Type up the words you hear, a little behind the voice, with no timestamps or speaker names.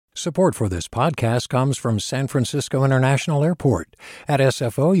Support for this podcast comes from San Francisco International Airport. At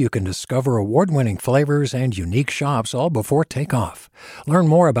SFO, you can discover award-winning flavors and unique shops all before takeoff. Learn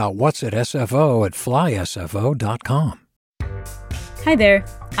more about what's at SFO at flysfo.com. Hi there,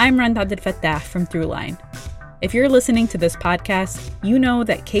 I'm Randa Abdel Fattah from Throughline. If you're listening to this podcast, you know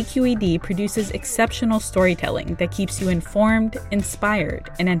that KQED produces exceptional storytelling that keeps you informed, inspired,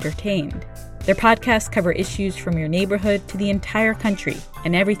 and entertained. Their podcasts cover issues from your neighborhood to the entire country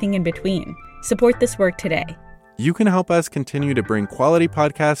and everything in between. Support this work today. You can help us continue to bring quality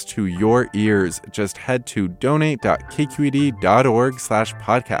podcasts to your ears. Just head to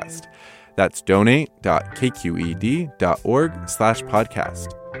donate.kqed.org/podcast. That's donate.kqed.org/podcast.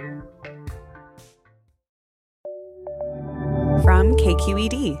 From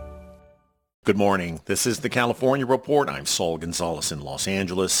KQED. Good morning. This is the California Report. I'm Saul Gonzalez in Los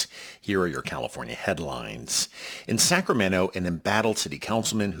Angeles. Here are your California headlines. In Sacramento, an embattled city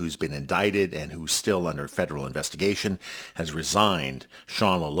councilman who's been indicted and who's still under federal investigation has resigned.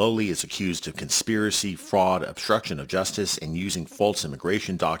 Sean Laloli is accused of conspiracy, fraud, obstruction of justice, and using false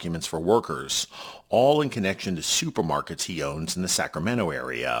immigration documents for workers, all in connection to supermarkets he owns in the Sacramento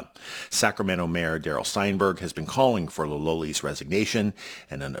area. Sacramento Mayor Darrell Steinberg has been calling for Laloli's resignation,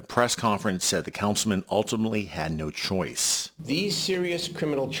 and in a press conference said the councilman ultimately had no choice. These serious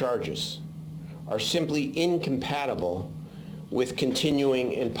criminal charges are simply incompatible with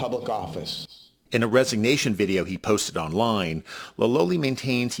continuing in public office. In a resignation video he posted online, Laloli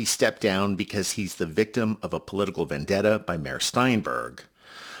maintains he stepped down because he's the victim of a political vendetta by Mayor Steinberg.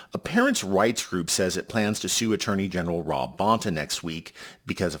 A parents' rights group says it plans to sue Attorney General Rob Bonta next week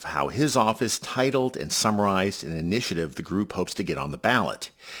because of how his office titled and summarized an initiative the group hopes to get on the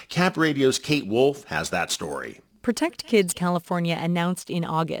ballot. CapRadio's Kate Wolffe has that story. Protect Kids California announced in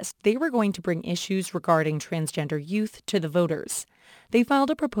August they were going to bring issues regarding transgender youth to the voters. They filed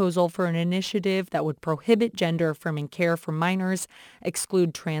a proposal for an initiative that would prohibit gender-affirming care for minors,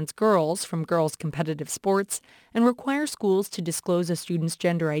 exclude trans girls from girls' competitive sports, and require schools to disclose a student's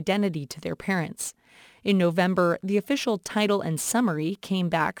gender identity to their parents. In November, the official title and summary came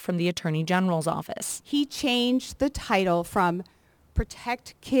back from the Attorney General's office. He changed the title from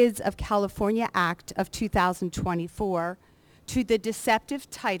Protect Kids of California Act of 2024 to the deceptive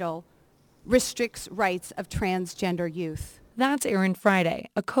title Restricts Rights of Transgender Youth. That's Erin Friday,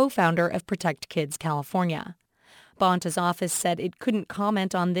 a co-founder of Protect Kids California. Bonta's office said it couldn't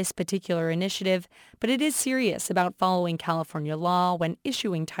comment on this particular initiative, but it is serious about following California law when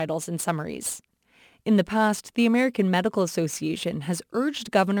issuing titles and summaries. In the past, the American Medical Association has urged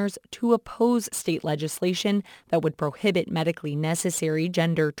governors to oppose state legislation that would prohibit medically necessary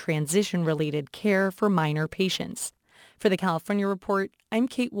gender transition-related care for minor patients. For the California Report, I'm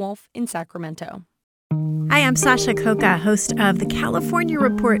Kate Wolffe in Sacramento. Hi, I'm Sasha Coca, host of the California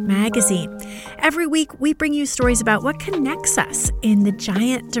Report magazine. Every week, we bring you stories about what connects us in the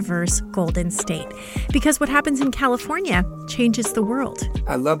giant, diverse Golden State. Because what happens in California changes the world.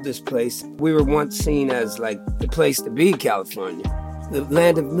 I love this place. We were once seen as like the place to be, California. The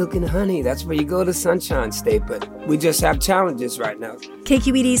land of milk and honey. That's where you go to Sunshine State, but we just have challenges right now.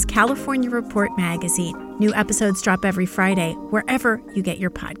 KQED's California Report magazine. New episodes drop every Friday, wherever you get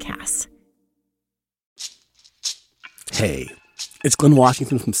your podcasts. Hey, it's Glenn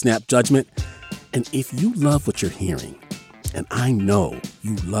Washington from Snap Judgment. And if you love what you're hearing, and I know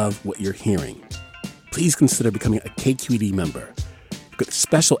you love what you're hearing, please consider becoming a KQED member. You get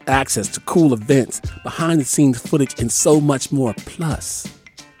special access to cool events, behind-the-scenes footage, and so much more. Plus,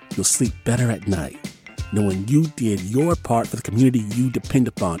 you'll sleep better at night knowing you did your part for the community you depend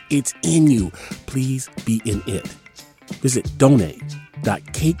upon. It's in you. Please be in it. Visit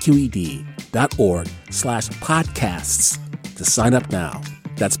donate.kqed.org/podcasts to sign up now.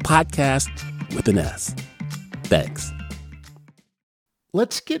 That's podcast with an S. Thanks.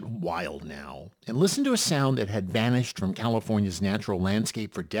 Let's get wild now and listen to a sound that had vanished from California's natural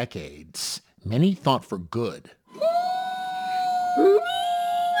landscape for decades. Many thought for good.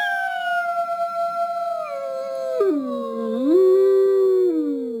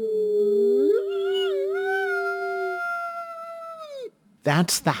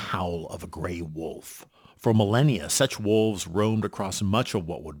 That's the howl of a gray wolf. For millennia, such wolves roamed across much of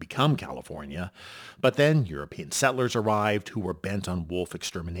what would become California, but then European settlers arrived who were bent on wolf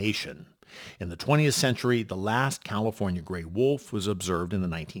extermination. In the 20th century, the last California gray wolf was observed in the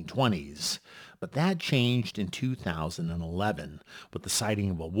 1920s, but that changed in 2011 with the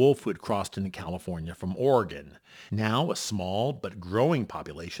sighting of a wolf who had crossed into California from Oregon. Now, a small but growing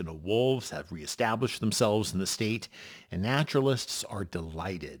population of wolves have reestablished themselves in the state, and naturalists are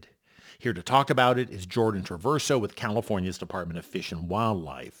delighted. Here to talk about it is Jordan Traverso with California's Department of Fish and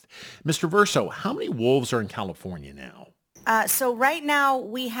Wildlife. Mr. Traverso, how many wolves are in California now? So right now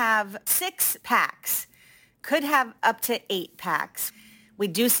we have 6 packs. Could have up to 8 packs. We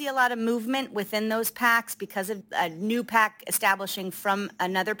do see a lot of movement within those packs because of a new pack establishing from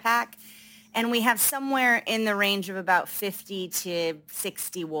another pack. And we have somewhere in the range of about 50 to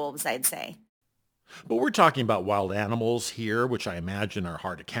 60 wolves, I'd say. But we're talking about wild animals here, which I imagine are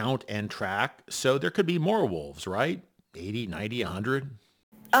hard to count and track. So there could be more wolves, right? 80, 90, 100?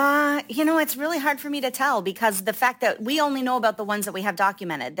 It's really hard for me to tell because the fact that we only know about the ones that we have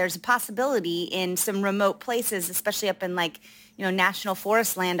documented. There's a possibility in some remote places, especially up in national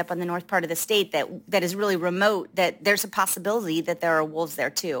forest land up on the north part of the state that is really remote, that there's a possibility that there are wolves there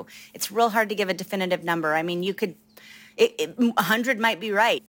too. It's real hard to give a definitive number. I mean, 100 might be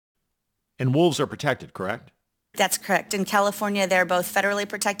right. And wolves are protected, correct? That's correct. In California, they're both federally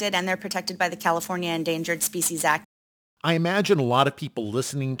protected and they're protected by the California Endangered Species Act. I imagine a lot of people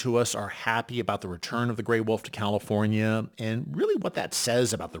listening to us are happy about the return of the gray wolf to California and really what that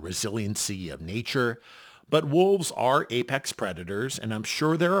says about the resiliency of nature. But wolves are apex predators, and I'm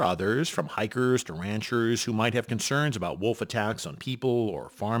sure there are others, from hikers to ranchers, who might have concerns about wolf attacks on people or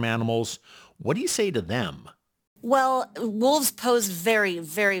farm animals. What do you say to them? Well, wolves pose very,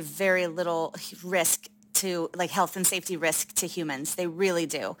 very, very little risk to health and safety risk to humans. They really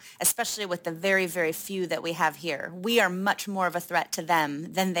do, especially with the very, very few that we have here. We are much more of a threat to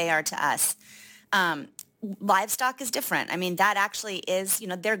them than they are to us. Livestock is different. I mean, that actually is,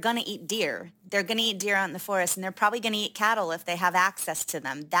 they're going to eat deer. They're going to eat deer out in the forest, and they're probably going to eat cattle if they have access to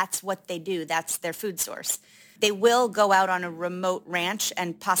them. That's what they do. That's their food source. They will go out on a remote ranch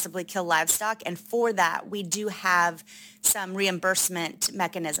and possibly kill livestock. And for that, we do have some reimbursement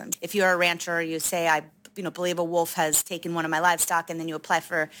mechanisms. If you're a rancher, you say, I believe a wolf has taken one of my livestock, and then you apply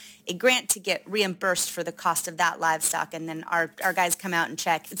for a grant to get reimbursed for the cost of that livestock. And then our guys come out and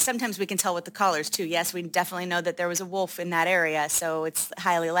check. Sometimes we can tell with the collars too. Yes, we definitely know that there was a wolf in that area, so it's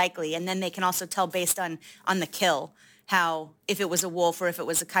highly likely. And then they can also tell based on the kill if it was a wolf or if it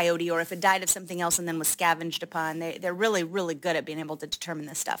was a coyote or if it died of something else and then was scavenged upon. They're really, really good at being able to determine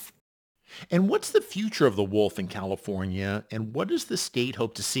this stuff. And what's the future of the wolf in California, and what does the state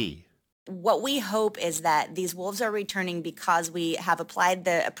hope to see? What we hope is that these wolves are returning because we have applied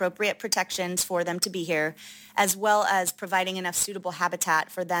the appropriate protections for them to be here, as well as providing enough suitable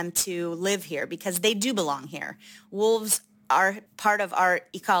habitat for them to live here, because they do belong here. Wolves are part of our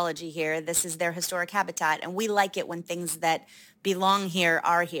ecology here. This is their historic habitat, and we like it when things that belong here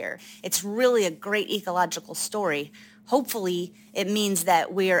are here. It's really a great ecological story. Hopefully, it means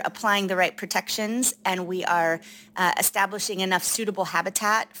that we are applying the right protections and we are establishing enough suitable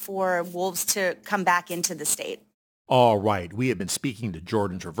habitat for wolves to come back into the state. All right. We have been speaking to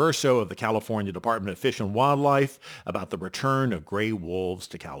Jordan Traverso of the California Department of Fish and Wildlife about the return of gray wolves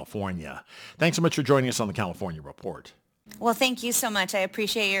to California. Thanks so much for joining us on the California Report. Well, thank you so much. I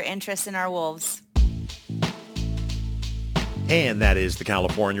appreciate your interest in our wolves. And that is the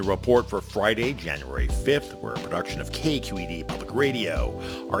California Report for Friday, January 5th. We're a production of KQED Public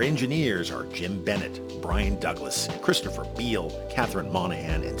Radio. Our engineers are Jim Bennett, Brian Douglas, Christopher Beal, Catherine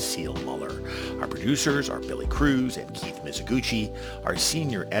Monahan, and Seal Muller. Our producers are Billy Cruz and Keith Mizuguchi. Our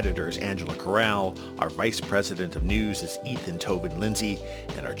senior editor is Angela Corral. Our vice president of news is Ethan Tobin Lindsay.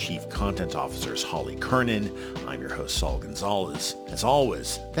 And our chief content officer is Holly Kernan. I'm your host, Saul Gonzalez. As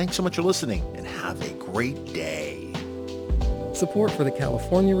always, thanks so much for listening and have a great day. Support for the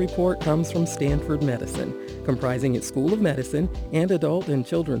California Report comes from Stanford Medicine, comprising its School of Medicine and adult and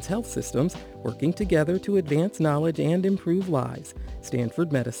children's health systems working together to advance knowledge and improve lives.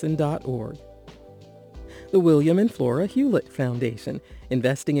 StanfordMedicine.org. The William and Flora Hewlett Foundation,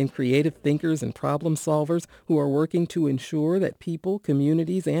 investing in creative thinkers and problem solvers who are working to ensure that people,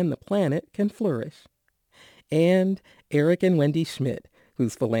 communities, and the planet can flourish. And Eric and Wendy Schmidt,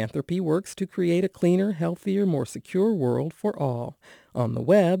 whose philanthropy works to create a cleaner, healthier, more secure world for all. On the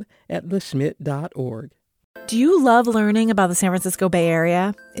web at theschmidt.org. Do you love learning about the San Francisco Bay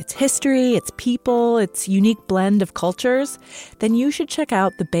Area? Its history, its people, its unique blend of cultures? Then you should check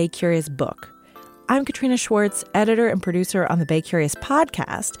out the Bay Curious book. I'm Katrina Schwartz, editor and producer on the Bay Curious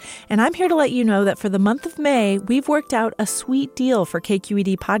podcast, and I'm here to let you know that for the month of May, we've worked out a sweet deal for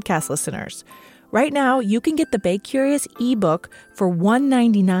KQED podcast listeners. Right now, you can get the Bay Curious ebook for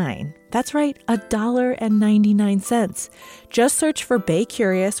 $1.99. That's right, $1.99. Just search for Bay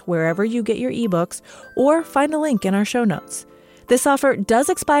Curious wherever you get your ebooks or find a link in our show notes. This offer does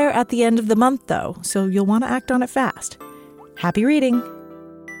expire at the end of the month, though, so you'll want to act on it fast. Happy reading!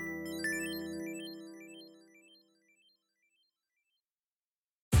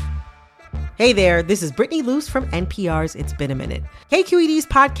 Hey there, this is Brittany Luce from NPR's It's Been a Minute. KQED's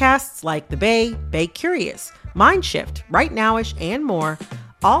podcasts like The Bay, Bay Curious, Mind Shift, Right Nowish, and more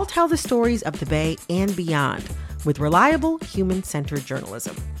all tell the stories of the Bay and beyond with reliable, human-centered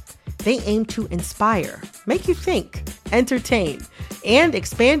journalism. They aim to inspire, make you think, entertain, and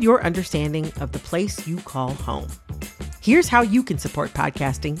expand your understanding of the place you call home. Here's how you can support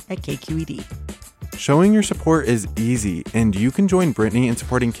podcasting at KQED. Showing your support is easy, and you can join Brittany in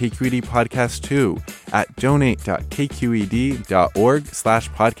supporting KQED podcasts too at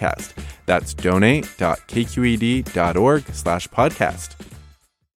donate.kqed.org/podcast. That's donate.kqed.org/podcast.